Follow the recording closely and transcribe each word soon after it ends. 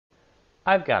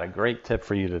I've got a great tip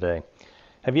for you today.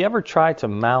 Have you ever tried to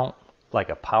mount like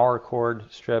a power cord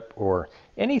strip or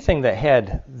anything that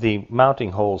had the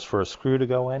mounting holes for a screw to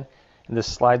go in, and this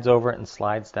slides over it and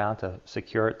slides down to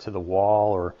secure it to the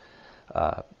wall or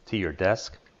to your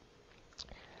desk?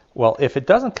 Well, if it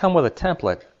doesn't come with a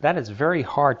template, that is very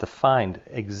hard to find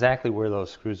exactly where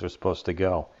those screws are supposed to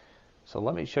go. So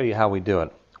let me show you how we do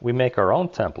it. We make our own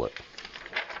template,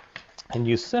 and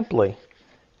you simply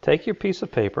take your piece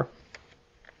of paper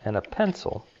and a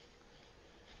pencil,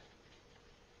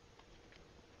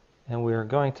 and we're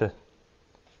going to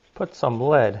put some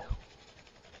lead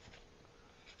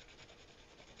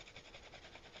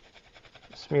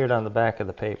smeared on the back of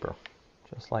the paper,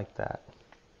 just like that.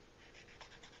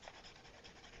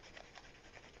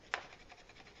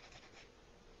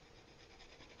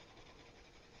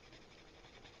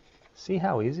 See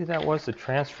how easy that was to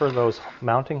transfer those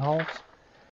mounting holes?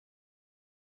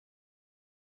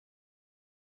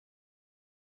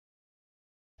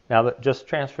 Now just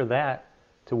transfer that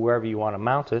to wherever you want to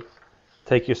mount it.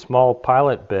 Take your small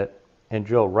pilot bit and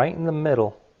drill right in the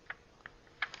middle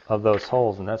of those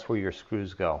holes, and that's where your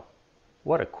screws go.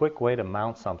 What a quick way to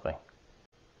mount something.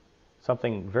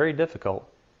 Something very difficult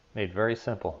made very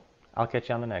simple. I'll catch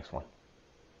you on the next one.